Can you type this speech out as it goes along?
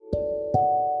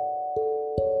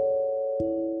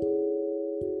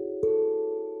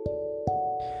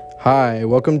Hi,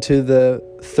 welcome to the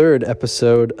third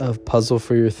episode of Puzzle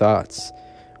for Your Thoughts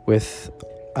with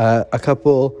a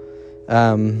couple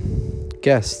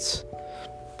guests.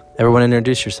 Everyone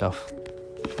introduce yourself.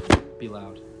 Be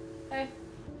loud. Hey.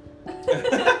 The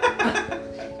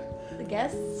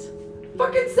guests?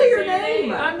 Fucking say your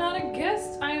name! I'm not a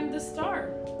guest, I am the star.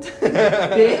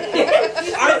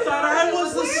 I thought I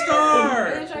was the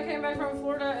star! Bitch, I came back from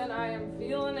Florida and I am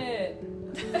feeling it.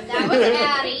 That was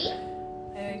Addie.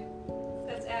 Hey.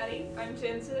 That's Addie. I'm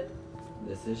Jensen.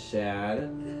 This is Shad.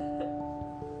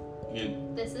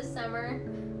 This is Summer.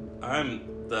 I'm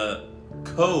the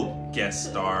co-guest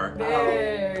star,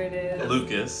 There it is.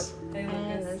 Lucas. Hey,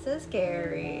 And Lucas. this is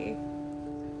Gary.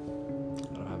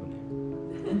 I don't have a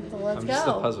name. So let's I'm go. just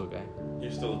the puzzle guy.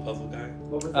 You're still the puzzle guy?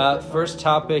 What was First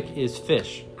topic is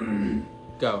fish.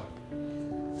 Go.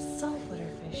 Saltwater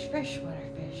fish, freshwater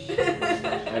fish.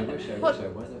 I wish I was a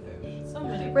fish. So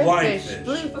many. Red Blind fish, fish.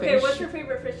 blue fish. Okay, what's your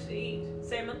favorite fish to eat?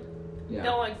 Salmon? Yeah.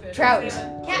 Don't like fish. Trout.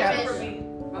 Salmon. Catfish. For me.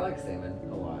 I like salmon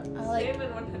a lot. I like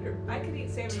Salmon 100. I could eat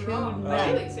salmon Tuna. raw. I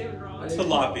could eat salmon raw.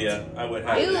 Tilapia. I would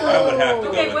have Ew. to go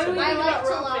Okay, with what do we I think like about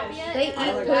raw tilapia. fish? They I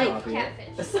eat like like tilapia.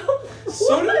 catfish.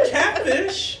 So do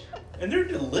catfish. And they're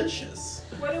delicious.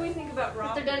 What do we think about raw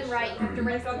If they're done fish? right, you have to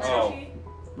rinse Like on them Oh. sushi?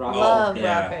 Raw. Love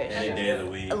yeah, raw fish. any day of the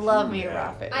week. I love me Yeah.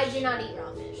 raw fish. I do not eat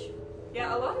raw fish.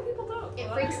 Yeah, a lot of people don't. It A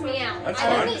lot of freaks people me don't. out. That's I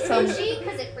don't fine. eat Some- sushi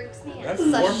because it freaks me out. That's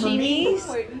more for me.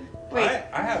 Sashimi? Wait.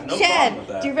 I have no problem with Chad,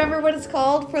 that. do you remember what it's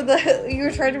called for the you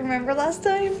were trying to remember last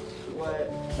time? What?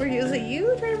 Was it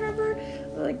you trying to remember?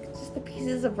 Like just the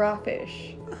pieces of raw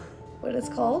fish. What it's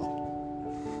called?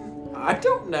 I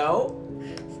don't know.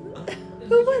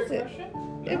 Who was it?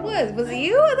 It was. Was it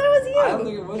you? I thought it was you. I don't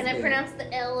think it was Can I me. pronounce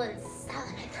the L in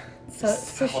salad?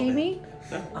 Sashimi?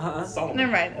 Uh-huh. Solomon.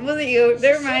 Never mind. It wasn't you.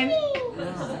 Never mind.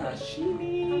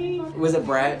 Sashimi. Was it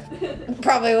Brett?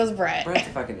 Probably was Brett. Brett's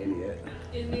a fucking idiot.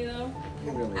 Isn't he though? He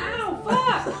really is. Ow,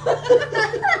 fuck!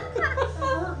 That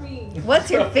hurt me. What's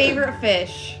your favorite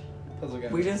fish? Puzzle guy.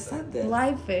 We just said this.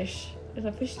 Live fish in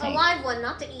a fish A tank. live one,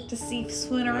 not to eat. To see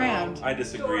swim No, around. I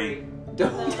disagree. Story.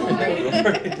 Don't.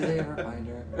 No. Did they ever find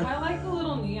her? I like the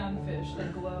little neon fish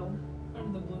that glow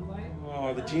under the blue light.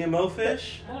 Oh, the GMO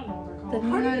fish? I don't know what The they're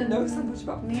called. How do you neon, know so much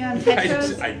about neon I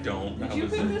petros. don't. Did That you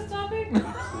was pick this topic?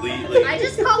 completely. I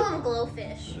just call them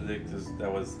glowfish.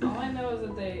 That was. All I know is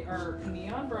that they are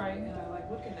neon bright and I like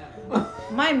looking at them.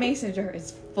 My mason jar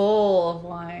is full of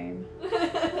wine.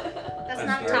 That's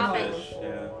not very topic. fish,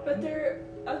 yeah. But they're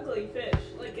ugly fish.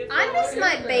 Like if I they miss weren't-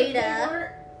 my if they beta.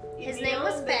 weren't His neon, name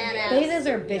was they'd be Badass. ugly. Betas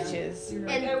are bitches. You're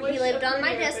And I he wish lived a on my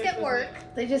prettier desk fish at was work.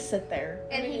 They just sit there.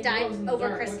 And he It died glows in the over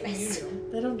dark. What can Christmas. you do?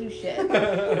 They don't do shit. He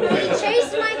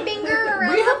chased my finger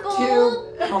around We the have pool,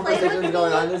 two played conversations with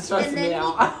going me, on. It's stressing and me then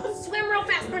out. he swam real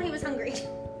fast when he was hungry.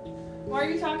 Why are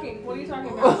you talking? What are you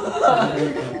talking about?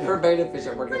 Her beta fish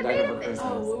at work My that died over beta fish. Oh,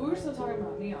 Christmas. well, we were still talking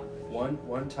about neon.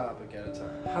 One topic at a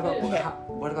time. How about Okay.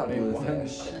 what about Maybe one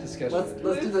bluefish? discussion.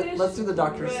 Let's do the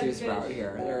Dr. Red Seuss fish. route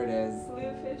here. There it is.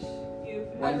 Blue fish, you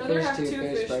fish. I'd One rather fish, have two two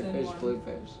fish, fish red than fish, one. blue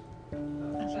fish.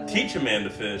 Teach a man to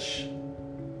fish,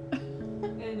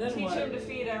 And Then teach what? him to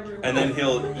feed everyone. and then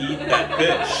he'll eat that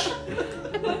fish.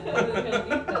 And then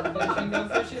he'll eat that fish and go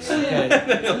fishing again. And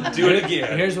then he'll do it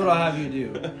again. Here's what I'll have you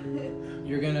do.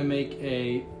 You're gonna make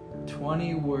a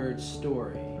 20-word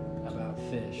story about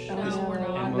fish. No, we're not.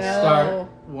 And we'll No. start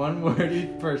one word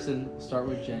each person. We'll start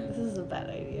with This Jen. is a bad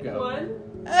idea. Go. One.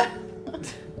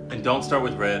 And don't start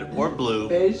with red or blue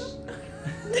Fish.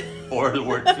 or the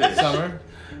word fish. Summer.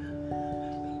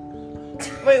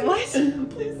 Wait, what?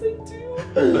 Please say two.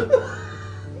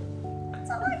 That's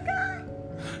all I got.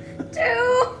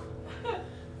 2.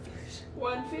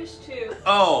 One fish, two.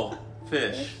 Oh,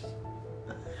 fish.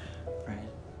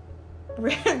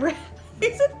 Red. Red.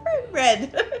 He said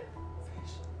red.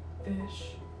 Fish.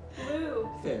 Blue.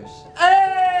 Fish.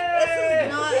 This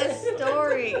is not a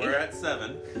story. We're at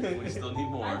 7. We still need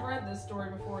I've more. read this story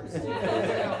before. It's too long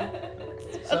ago.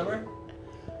 Summer.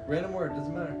 Random word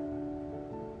doesn't matter.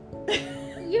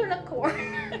 Unicorn.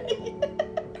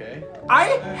 Okay. I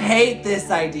hate this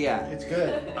idea. It's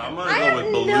good. I'm gonna I go have with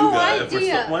beluga. no If we're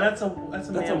idea. still, well, that's a That's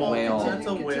a mammal. whale. That's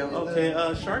a whale. Continue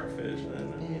Okay, sharkfish.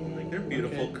 Then. I mean, like, they're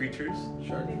beautiful Okay. creatures.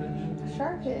 Sharkfish.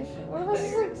 Sharkfish. What am I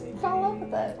supposed to follow up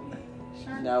with that?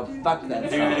 No, fuck that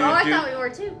Dude, song. Oh, I thought we were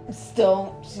too.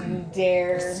 Don't you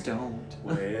dare. Just don't.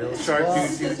 Whale, shark, Well,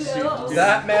 doo, doo, doo, doo.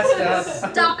 That messed up.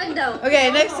 Stop and don't. Okay,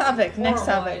 next topic. Next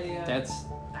Horrible topic. idea. That's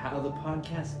how the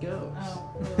podcast goes. Oh,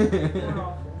 we're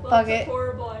off. Fuck Lots it. of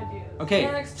horrible ideas. Okay,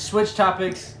 Next. switch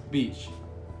topics. Beach.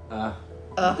 Uh,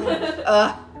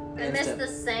 Uh, I miss the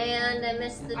sand. I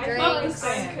miss the I drains. feel like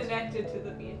sand. I'm connected to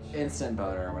the beach. Instant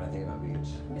boner when I think about beach.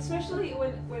 Especially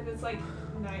when it's like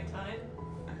nighttime.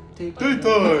 I'm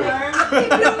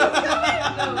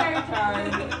very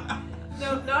tired.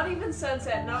 No, not even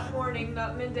sunset, not morning,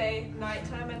 not midday,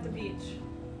 nighttime at the beach.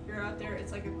 You're out there,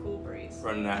 it's like a cool breeze.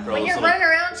 Running after When all you're those running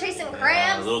around chasing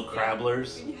crabs. little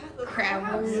crabblers. Yeah, the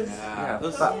Crabbles. Yeah,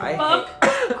 Those- but I Fuck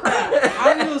crab.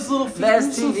 How do those little feet There's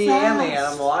move so TV and the fast?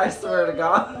 animal, I swear to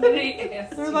God.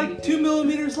 They're like 2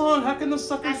 millimeters long. How can those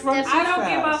suckers run so I don't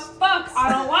give a fast? fuck. I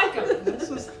don't like them.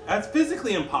 That's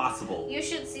physically impossible. You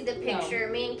should see the picture.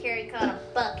 Me and Carrie caught a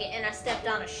bucket and I stepped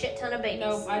on a shit ton of babies.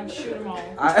 No, I'd shoot them all. She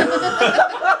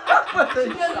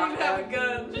doesn't even have a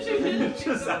gun.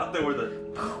 Just out there with a.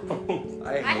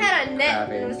 I had a net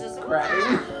and it was just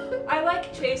I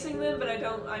like chasing them, but I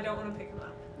don't want to pick them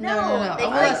up. No, I they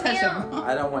want like to touch him. them.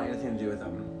 I don't want anything to do with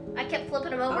them. I kept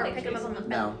flipping them over and I picked them up on my belly.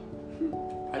 No.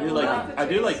 I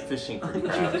do like fishing for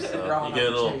crabs. So you get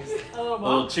a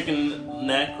little chicken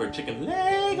neck or chicken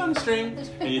leg on a string,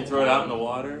 and you throw it out in the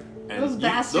water. And Those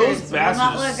bastards will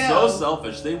not are let so go.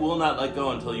 selfish. They will not let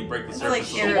go until you break the It's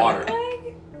surface like of the water.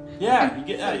 Arabic. Yeah,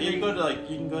 you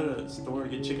can go to a store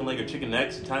and get chicken leg or chicken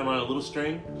necks. You tie them on a little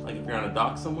string, like if you're on a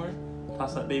dock somewhere.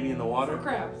 Toss that baby in the water. For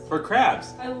crabs. For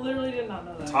crabs. I literally did not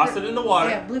know that. Toss it in the water.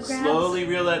 Yeah, blue crabs. Slowly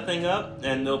reel that thing up,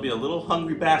 and there'll be a little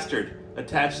hungry bastard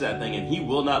attached to that thing, and he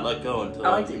will not let go until I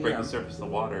like to you eat break them. the surface of the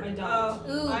water. I don't.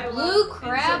 Ooh, I blue love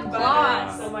crab instant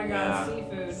claws. Oh my god, Yeah.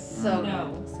 seafood. So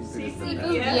No. Seafood is the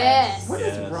Seafood, best. Yes. What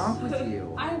is Yes. wrong with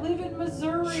you? I live in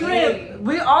Missouri. Shrimp.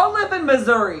 We all live in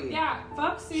Missouri. Yeah,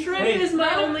 fuck seafood. Shrimp Wait. is my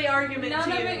None of- only argument None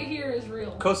to of you. it here is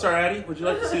real. Co-star Addie, would you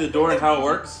like to see the door and how it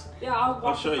works? Yeah, I'll I'll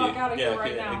walk show the you. fuck out of here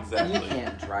right okay, now. You exactly.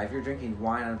 can't drive. You're drinking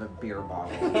wine out of a beer bottle.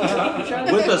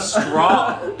 With a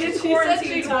straw. It's She said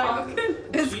quarantine she'd time.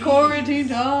 It's Jeez. quarantine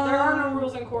time. There are no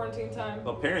rules in quarantine time.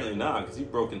 Apparently not, because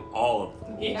you've broken all of the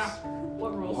rules. Yeah.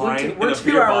 What rules? Wine We're in a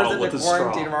 2 beer hours bottle into with a straw.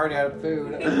 quarantine. We're already out of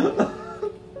food.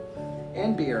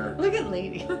 And beer. Look at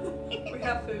Lady. We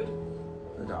have food.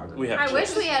 The dog. We have I wish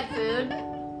chips. we had food.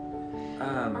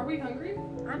 Are we hungry?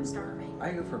 I'm starving.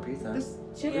 I go for pizza. This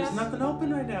chip There's is nothing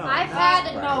open right now. I've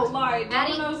had right. No, lie.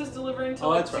 Addie- Domino's is delivering until Oh,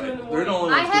 like that's 2 in right. the They're morning. the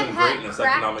only I ones have doing great in had this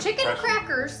economic chicken depression.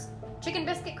 crackers, chicken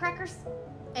biscuit crackers,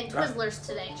 and Twizzlers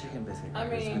today. Chicken biscuit. I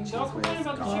crackers mean, with don't cheese complain whiz.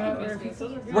 about the God. chicken biscuits.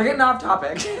 Those are good. We're getting off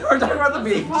topic. We're talking about the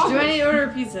beach. Do I need to order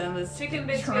a pizza in this Chicken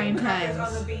biscuit trying and crackers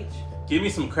times? on the beach. Give me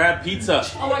some crab pizza.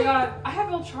 Oh my god, I have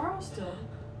El Charro still.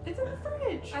 It's in the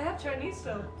fridge. I have Chinese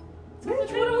still.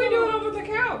 What are we doing over the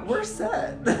couch? We're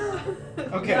set.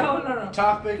 Okay. No.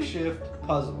 Topic shift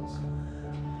puzzles.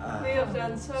 We have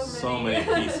done so many. So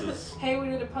many pieces. Hey, we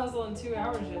did a puzzle in 2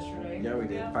 hours yesterday. Yeah, we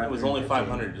did. Yeah. It was only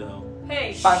 500 though.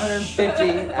 Hey. 550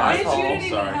 Bitch, you assholes. didn't even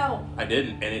Sorry. help. I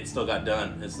didn't, and it still got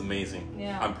done. It's amazing.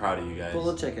 Yeah. I'm proud of you guys. Full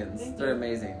of chickens. Thank They're you.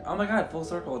 amazing. Oh my god, full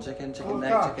circle. Chicken Oh,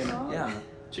 neck, gosh. chicken. Yeah.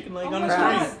 Chicken leg Oh on my a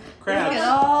God. string. Look Crabs. at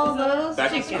all those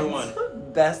Back to chickens. square one.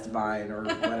 Best Vine or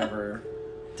whatever.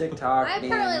 TikTok. I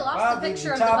meme. apparently lost Wow, the the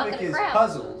picture of the topic bucket of is crab.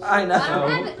 puzzles. I know. I don't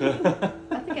have it.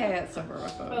 I think I got somewhere on my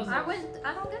phone. Puzzle. I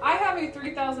don't get it. I have a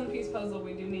 3,000 piece puzzle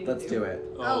we do need Let's to do it.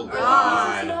 Oh God. Is it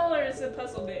god. small or is it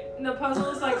puzzle big? And the puzzle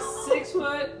is like 6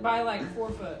 foot by like 4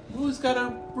 foot. Who's got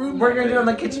a room? We're that gonna do it on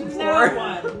the big? kitchen No floor.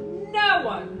 one. No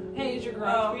one. Hey, is your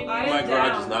garage being I used? My am garage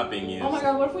down. is not being used. Oh my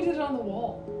god, what if we did it on the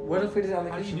wall? What if we did it on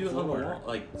the How'd you kitchen do it on the floor? wall?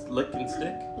 Like lick and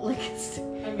stick? Look at I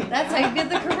mean, That's how you get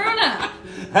the corona.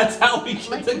 That's how we get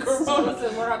Like the it's corona.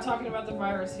 Listen, we're not talking about the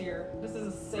virus here. This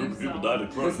is a safe People zone. died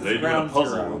of corona. This is They did a ground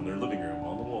puzzle zero. in their living room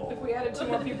on the wall. If we added 2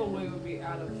 more people, we would be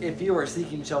out of. If you are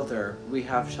seeking shelter, we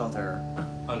have shelter.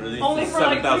 Under these Only for,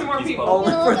 like, 7,000 3 more piece people. puzzle.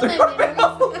 Only You know, for look the at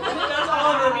my memories. That's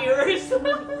all of our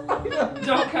viewers.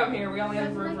 Don't come here. We only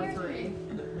have room for 3.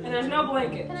 And there's no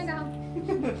blanket. Can I go?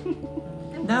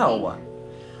 No.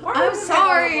 Why I'm would we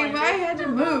sorry, have but no I blanket? had to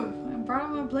move. I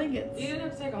brought my blankets. You didn't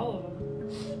have to take all of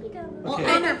them. Well, Okay.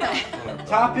 Underpants.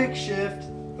 Topic shift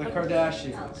the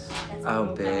Kardashians.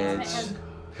 Oh, bitch.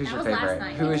 Who's That your was last favorite?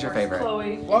 night. Who is your favorite?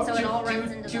 Chloe. Well, so it all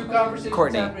runs into two the- conversations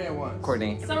Courtney. happening at once.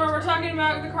 Courtney. Summer, we're talking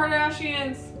about the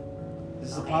Kardashians.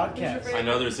 This is a Who's your podcast. favorite? I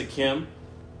know there's a Kim.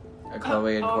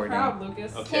 Chloe and Oh, Courtney. proud,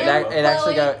 Lucas. Okay. It, well, it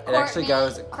actually Chloe, go. It actually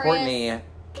goes Chris. Courtney,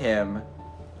 Kim.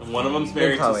 And one of them's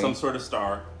married to Chloe. some sort of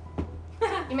star.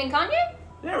 You mean Kanye?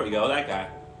 There we go, that guy.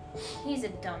 He's a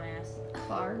dumbass.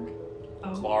 Clark.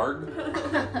 Clark?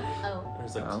 Oh.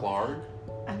 There's a Oh. Clark?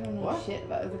 I don't know What? shit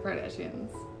about the Kardashians.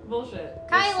 Bullshit.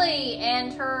 Kylie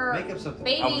and her Make up something. I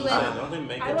baby was with. saying, don't they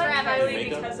make I up like Travis. Kylie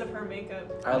makeup? because of her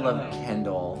makeup. I love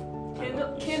Kendall.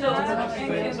 Kendall. Kendall That's and my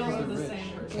favorite. Kendall are the same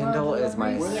person. Kendall is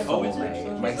my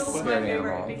soulmate, my Kendall's my spirit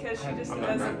favorite animal. because she just I'm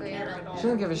doesn't not- care at all. She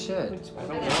doesn't give a shit. I I don't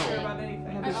don't care know. about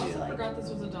anything. I also forgot this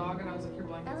was a dog, and I was like, your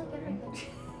blanket's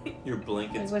okay. Your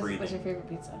blanket's What's breathing. your favorite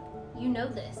pizza? You know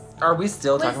this. Are we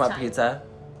still Quiz talking about time. pizza?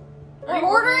 We're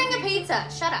ordering a pizza.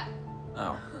 Shut up.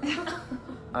 Oh.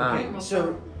 Okay,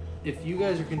 so if you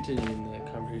guys are continuing the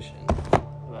conversation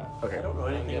about Okay. I don't know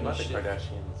anything about the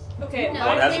Kardashians. Okay, No,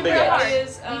 my that's a big favorite ass.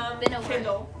 is We've been over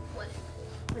Kendall. What?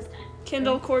 Quiz time.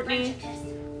 Kendall, Courtney.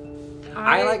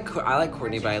 I like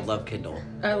Courtney, but I love Kendall.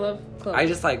 I love Chloe. I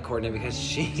just like Courtney because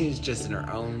she's just in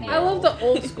her own. I love the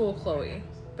old school Chloe.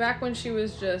 Back when she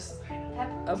was just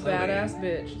a badass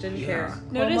bitch. Didn't care.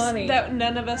 No Notice money. that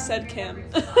none of us said Kim.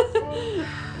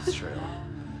 It's true.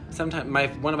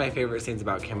 Sometimes one of my favorite scenes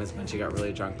about Kim is when she got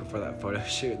really drunk before that photo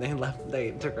shoot. And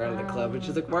they took her out of the club, and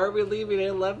she's like, "Why are we leaving? I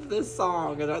love this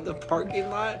song." And out the parking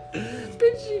lot,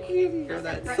 bitch, you can't hear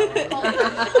that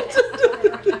song.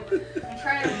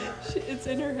 It's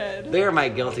in her head. They are my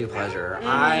guilty pleasure.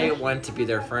 I want to be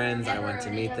their friends. I want to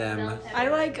meet them. I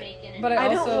like, But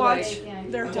I also don't watch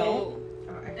like, their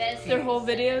whole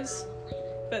videos,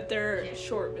 but they're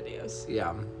short videos.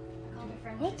 Yeah,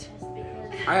 What?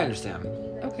 I understand.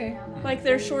 Okay. Like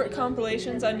their short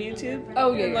compilations on YouTube.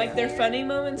 Oh, yeah, And like their funny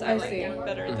moments, I I like see. them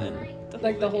better than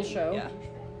Like the whole video. show? Yeah.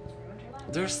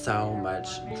 There's so much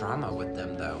drama with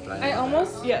them, though. But I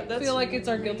almost Yeah, that's feel like it's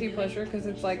our guilty pleasure because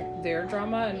it's like their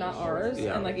drama and not ours.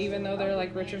 Yeah. And like even though they're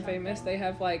like rich and famous, they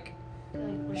have like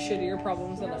shittier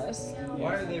problems than us.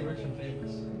 Why are they rich and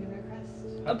famous?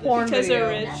 A porn because video.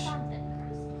 they're rich.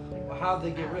 Well, how'd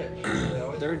they get rich? They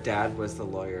always- Their dad was the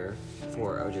lawyer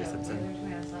for O.J.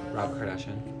 Simpson, Rob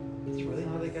Kardashian. That's really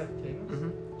how they got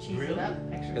famous? Really?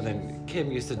 And then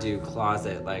Kim used to do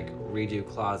redo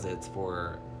closets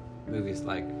for movies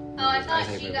like. Oh, I movies, thought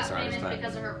say she movie got stars, famous but-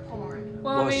 because of her porn.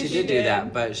 Well, I mean, she did do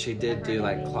that, but she did do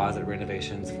like closet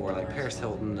renovations for like Paris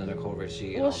Hilton and Nicole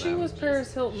Richie. And Well, all she them. was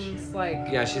Paris Hilton's like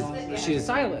Yeah, she's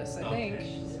stylist, I think.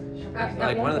 At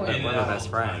like one of the point. best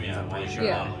friends. I'm pretty sure.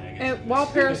 Yeah. And while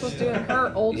Paris was doing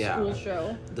her old Yeah. school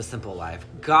show. The Simple Life.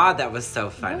 God, that was so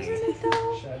funny.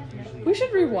 Shad usually We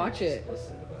should rewatch it.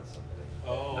 listen about something.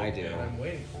 Oh, I do. And I'm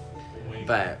waiting.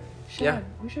 But yeah, Shad,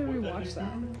 we should rewatch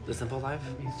that. The Simple Life.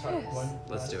 He's talking Yes. one.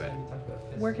 Let's do it.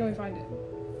 Where can we find it?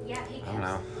 Yeah, he I don't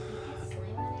know.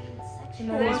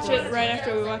 We'll watch it right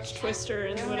after we watch Twister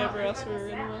and whatever else we were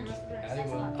gonna watch. Addie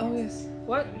will. Oh, yes.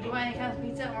 What? Do you want any kind of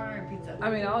pizza or pizza? I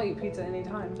mean, I'll eat pizza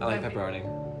anytime. I like pepperoni.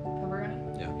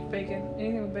 Pepperoni? Bacon.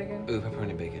 Anything with bacon. Ooh,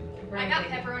 pepperoni bacon. I got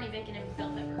pepperoni, bacon, and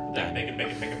bell pepper.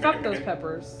 Bacon. Fuck those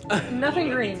peppers. Nothing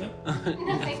green.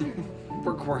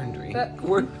 We're quarantine. That-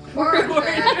 We're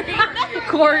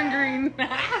Corn green.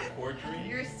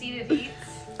 Your seated eats.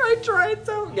 I tried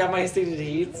so. Yeah, my seated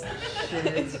heats.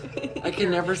 I can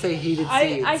never say heated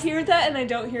seats. I hear that and I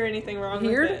don't hear anything wrong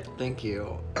Heared? with it. Thank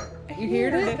you. You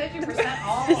heard it? 50%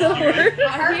 off. Is that a word?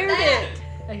 I heard it.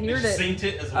 I heard it. Synced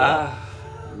it as well.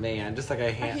 Man, just like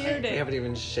I heard it. we haven't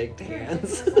even shaked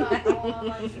hands.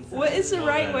 What is the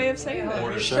right way of saying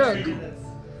that? Shook.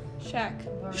 Shack.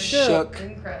 Shook.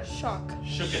 Shock.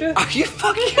 Shook it. Are you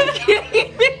fucking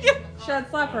kidding me? Shad,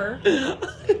 slap her. I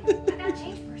got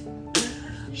change person.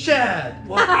 Shad!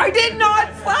 Well, I did not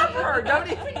slap her.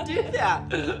 Don't even do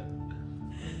that.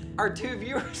 Our two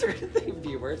viewers are the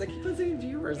viewers. I keep on saying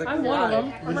viewers. Like, I'm one of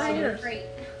why? them. I'm right here. Great.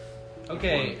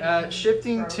 Okay,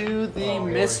 shifting to the Oh,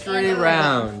 mystery Lord.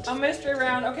 round. A mystery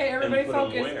round. Okay, everybody And put 'em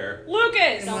focus. where?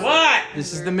 Lucas! What?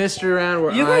 This is the mystery round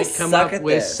where You I guys come suck up at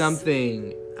with this.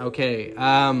 something. Okay,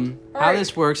 how right.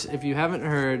 this works, if you haven't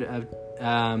heard of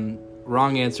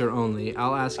wrong answer only,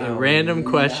 I'll ask a Oh, random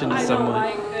question to I don't someone,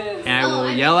 like this. and I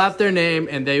will yell out their name,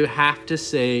 and they have to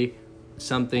say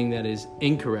something that is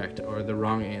incorrect or the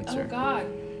wrong Oh, answer. God.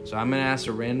 So I'm going to ask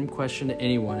a random question to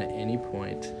anyone at any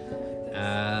point.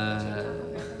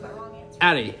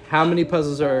 Addie, how many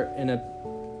puzzles are in a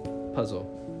puzzle?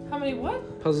 How many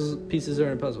what? Puzzles pieces are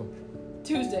in a puzzle.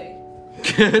 Tuesday.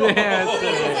 Good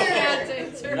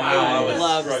answer. Wow, I was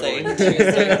love struggling. saying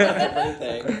Tuesday for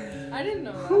everything. I didn't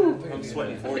know that. I'm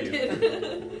sweating for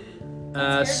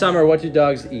you. Summer, what do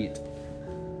dogs eat?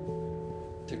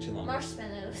 Took too long.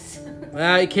 Marshmallows.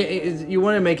 You can't. You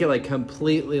want to make it like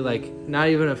completely like not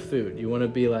even a food. You want to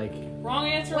be like Wrong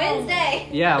answer. Wednesday.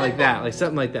 yeah, like that, like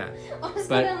something like that.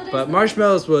 But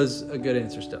marshmallows was a good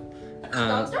answer still.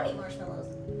 Dogs don't eat marshmallows.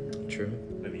 True.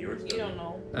 Maybe yours. You don't know.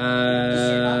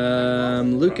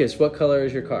 Lucas, what color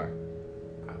is your car?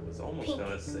 I was almost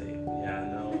gonna say, yeah,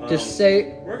 no. Just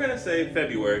say We're gonna say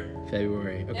February.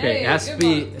 February. Okay, Hey, it has to good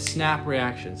be one. snap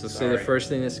reactions. So say the Sorry. first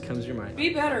thing that comes to your mind.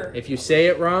 Be better. If you say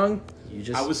it wrong, You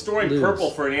just I was storing lose.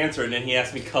 purple for an answer, and then he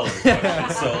asked me color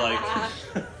questions. So like,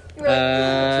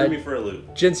 threw me for a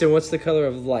loop. Jensen, what's the color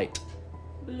of light?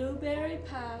 Blueberry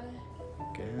pie.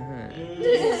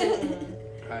 Good.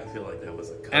 I feel like that was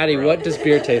a color. Addie, what does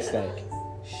beer taste like?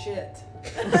 Shit.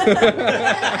 Okay.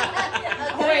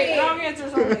 Wait, wrong answer.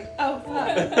 Something. Oh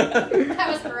fuck. That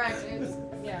was correct. Oops.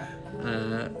 Yeah.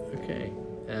 Okay.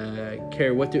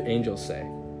 Carrie, what do angels say?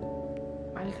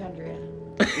 Mitochondria.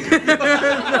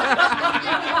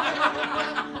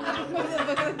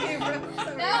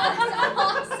 That was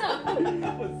awesome.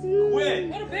 Quit.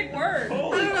 What a big word.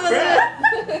 Holy crap!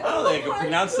 I don't think I can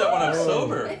pronounce that when I'm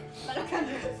sober.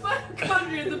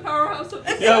 Mitochondria, the powerhouse of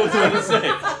Yeah, I was going to say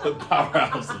the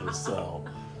powerhouse of the cell.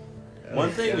 One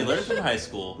thing we learned from high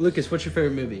school. Lucas, what's your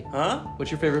favorite movie? Huh?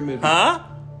 What's your favorite movie? Huh?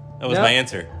 That was No. my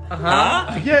answer.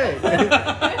 Huh? Okay.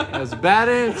 That was a bad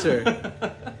answer.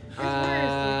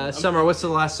 Summer, what's the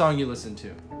last song you listened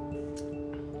to?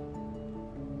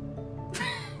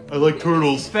 I like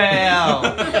turtles. Fail.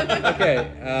 Okay.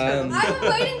 I've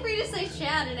been waiting for you to say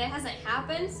Chad, and it hasn't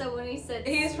happened. So when he said,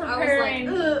 He's I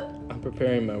preparing. was like, ugh. I'm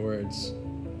preparing my words.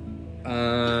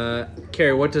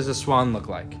 Carrie, what does a swan look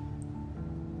like?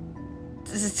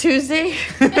 Is it Tuesday?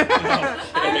 I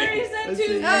already said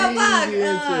Tuesday. Oh, fuck. Easy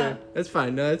answer. That's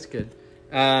fine. No, that's good.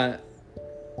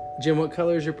 Jim, what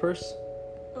color is your purse?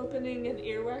 opening an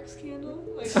earwax candle.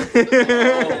 Like, I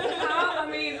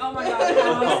mean, oh my god,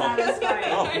 how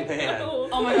satisfying. Oh man.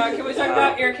 Oh my god, can we talk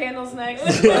about ear candles next?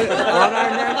 On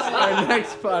our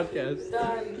next podcast.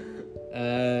 Done. Uh,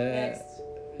 Next.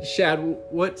 Shad,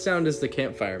 what sound does the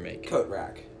campfire make? Coat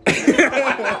rack.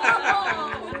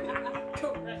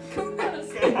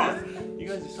 You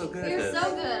guys are so good at You're this.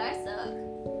 so good. I suck.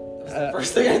 Uh,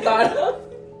 First thing I thought of.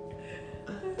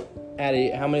 Addie,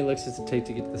 how many licks does it take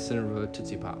to get to the center of a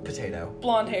Tootsie Pop? Potato.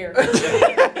 Blonde hair.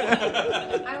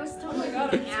 I was Oh totally my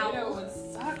god, a going potato out. would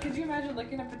suck. Could you imagine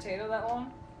licking a potato that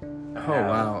long? Oh,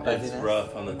 wow. It's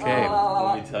rough on the Okay. tail,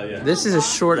 let me tell you. This is a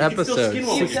short You can still episode,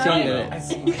 skin 16 walk.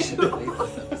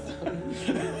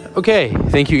 minutes. Okay,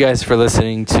 thank you guys for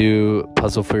listening to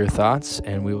Puzzle for Your Thoughts,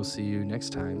 and we will see you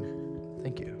next time.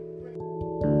 Thank you.